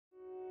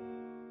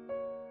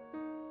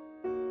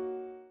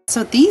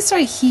So these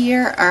right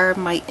here are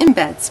my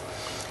embeds,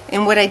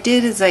 and what I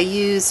did is I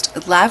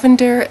used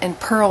lavender and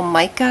pearl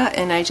mica,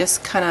 and I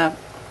just kind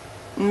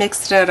of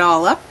mixed it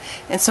all up,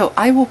 and so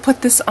I will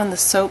put this on the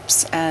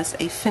soaps as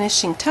a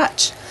finishing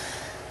touch.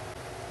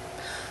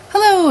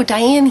 Hello,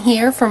 Diane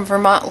here from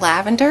Vermont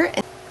Lavender.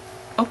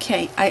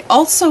 Okay, I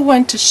also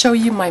want to show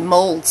you my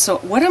mold. So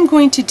what I'm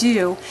going to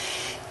do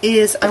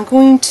is I'm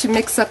going to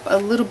mix up a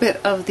little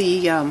bit of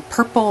the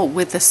purple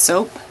with the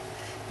soap,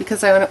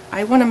 because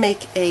I want to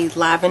make a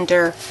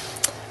lavender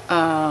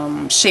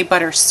shea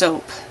butter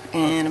soap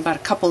in about a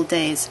couple of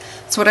days.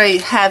 So what I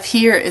have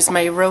here is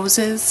my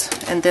roses,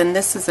 and then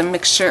this is a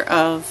mixture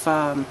of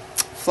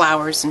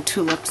flowers and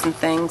tulips and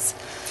things,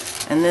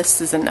 and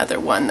this is another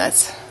one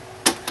that's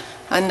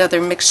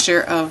another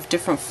mixture of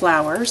different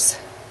flowers.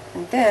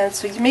 And then,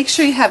 so you make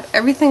sure you have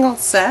everything all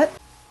set.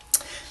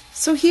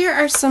 So here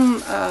are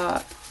some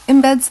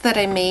embeds that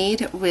I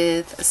made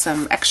with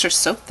some extra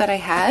soap that I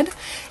had.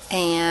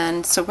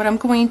 And so what I'm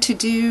going to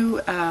do,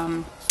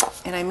 and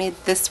I made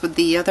this with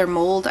the other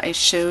mold I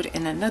showed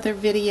in another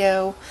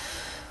video.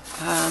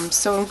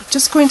 So I'm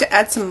just going to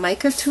add some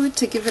mica to it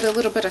to give it a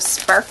little bit of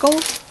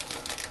sparkle.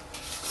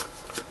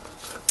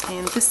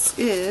 And this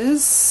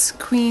is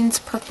Queen's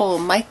Purple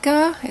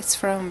Mica. It's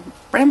from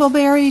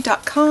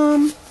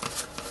brambleberry.com.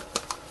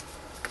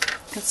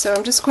 And so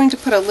I'm just going to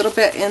put a little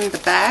bit in the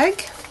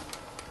bag.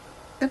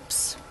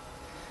 Oops.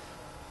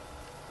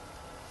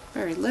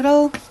 Very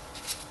little.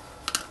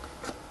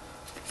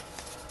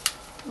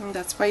 And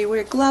that's why you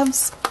wear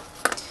gloves.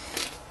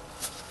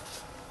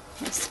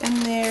 Just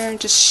in there and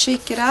just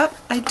shake it up.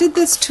 I did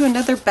this to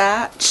another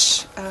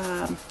batch,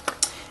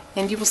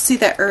 and you will see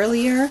that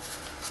earlier.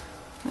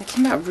 It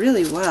came out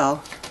really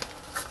well.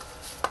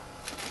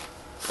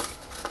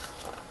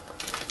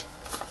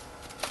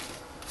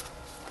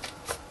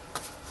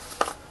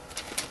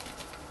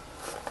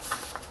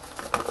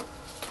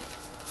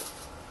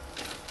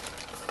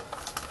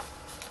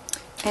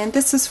 And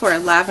this is for a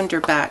lavender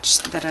batch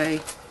that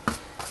I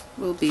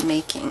will be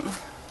making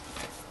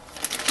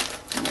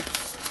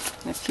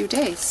in a few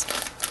days.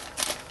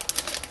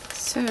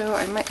 So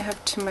I might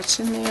have too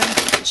much in there.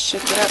 Just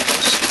shake it up.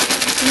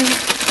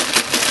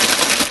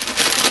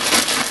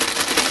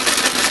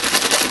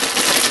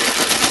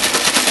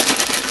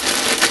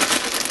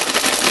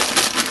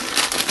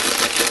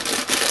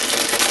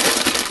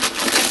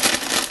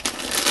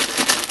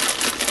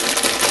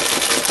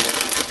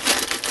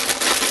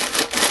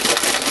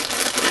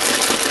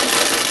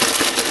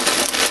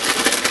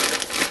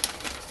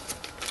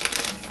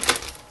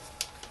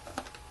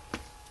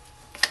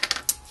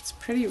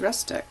 Pretty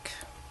rustic.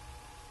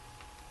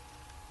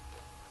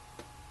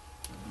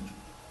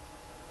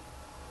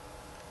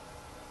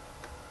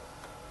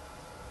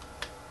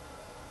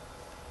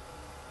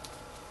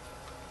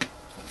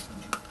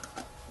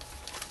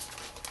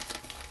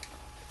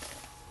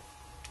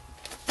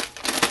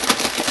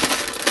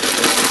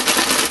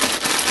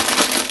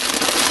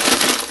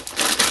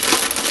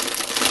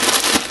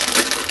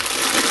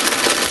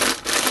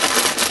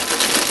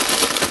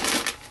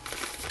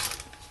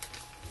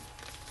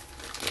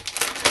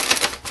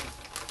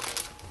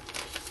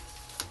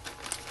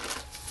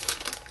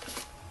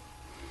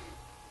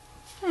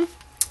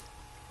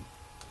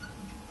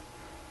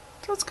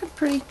 That's kind of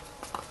pretty.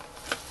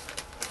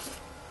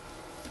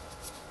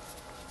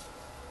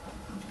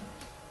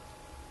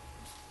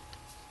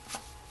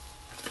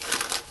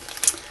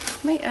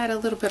 Might add a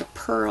little bit of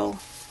pearl.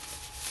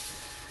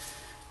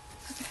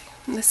 Okay.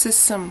 This is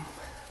some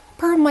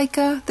pearl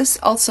mica. This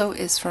also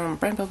is from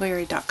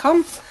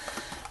brambleberry.com.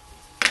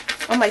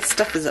 All my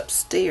stuff is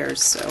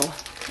upstairs, so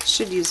I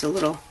should use a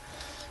little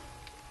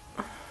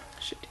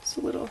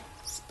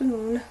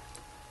spoon.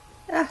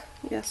 Ah,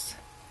 yes.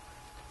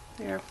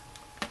 There.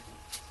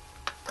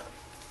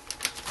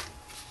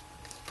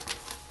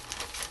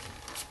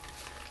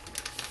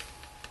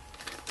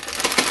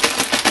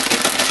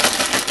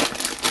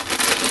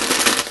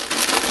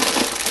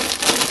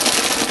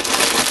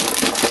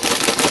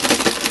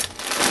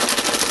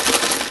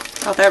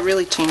 Oh, that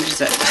really changes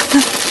it.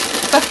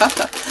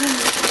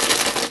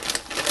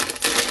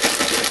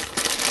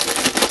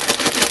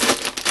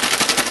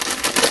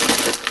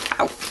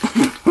 Ow.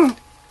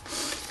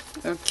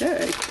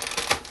 Okay.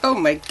 Oh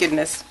my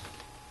goodness.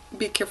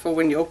 Be careful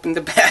when you open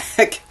the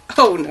bag.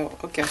 Oh no,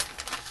 okay.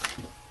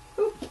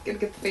 Ooh, gotta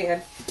get the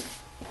fan.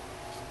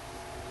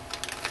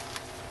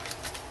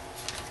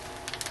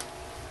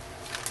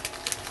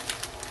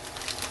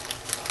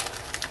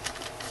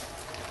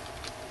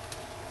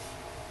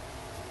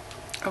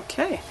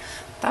 Okay,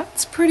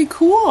 that's pretty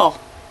cool.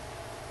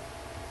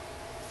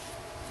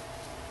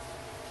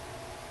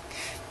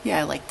 Yeah,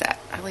 I like that.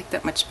 I like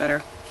that much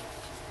better.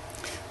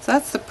 So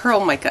that's the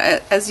pearl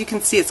mica. As you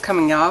can see, it's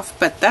coming off,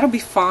 but that'll be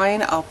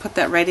fine. I'll put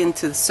that right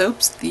into the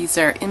soaps. These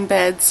are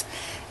embeds,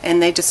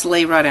 and they just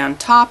lay right on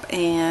top.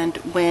 And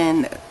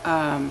when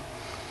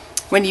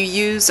you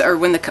use, or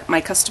when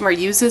my customer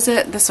uses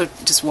it, this will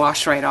just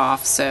wash right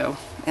off. So,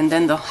 and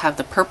then they'll have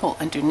the purple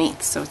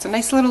underneath. So it's a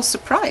nice little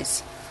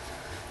surprise.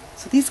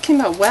 So these came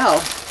out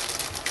well.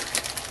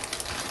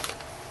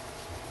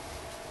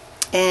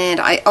 And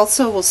I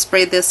also will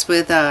spray this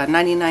with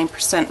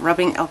 99%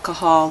 rubbing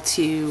alcohol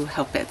to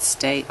help it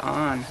stay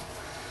on.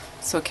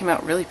 So it came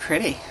out really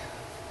pretty.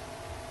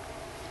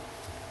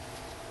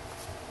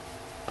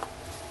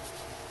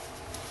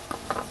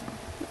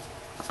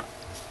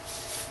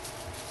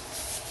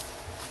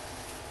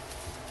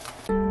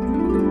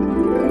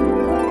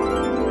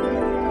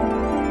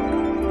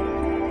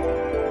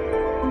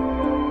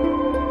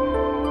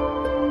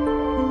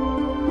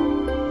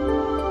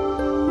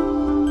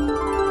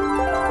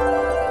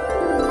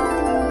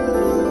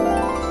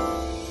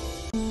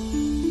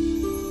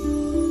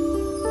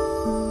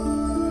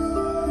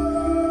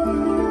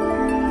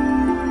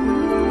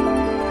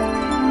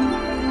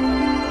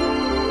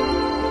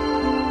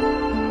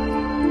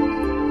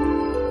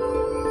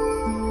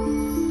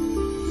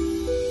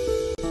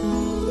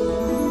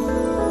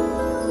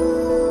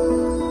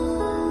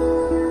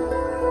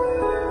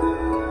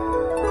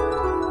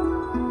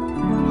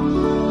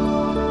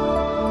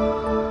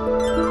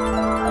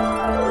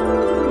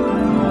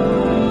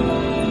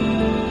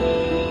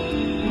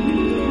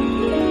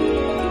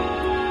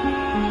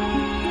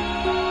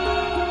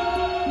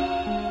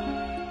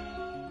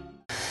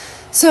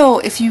 So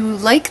if you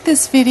like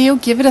this video,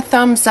 give it a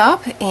thumbs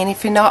up, and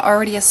if you're not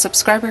already a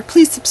subscriber,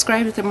 please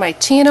subscribe to my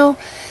channel.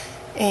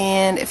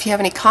 And if you have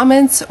any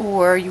comments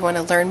or you want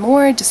to learn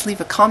more, just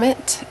leave a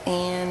comment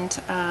and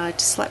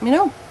just let me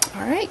know.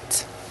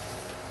 Alright.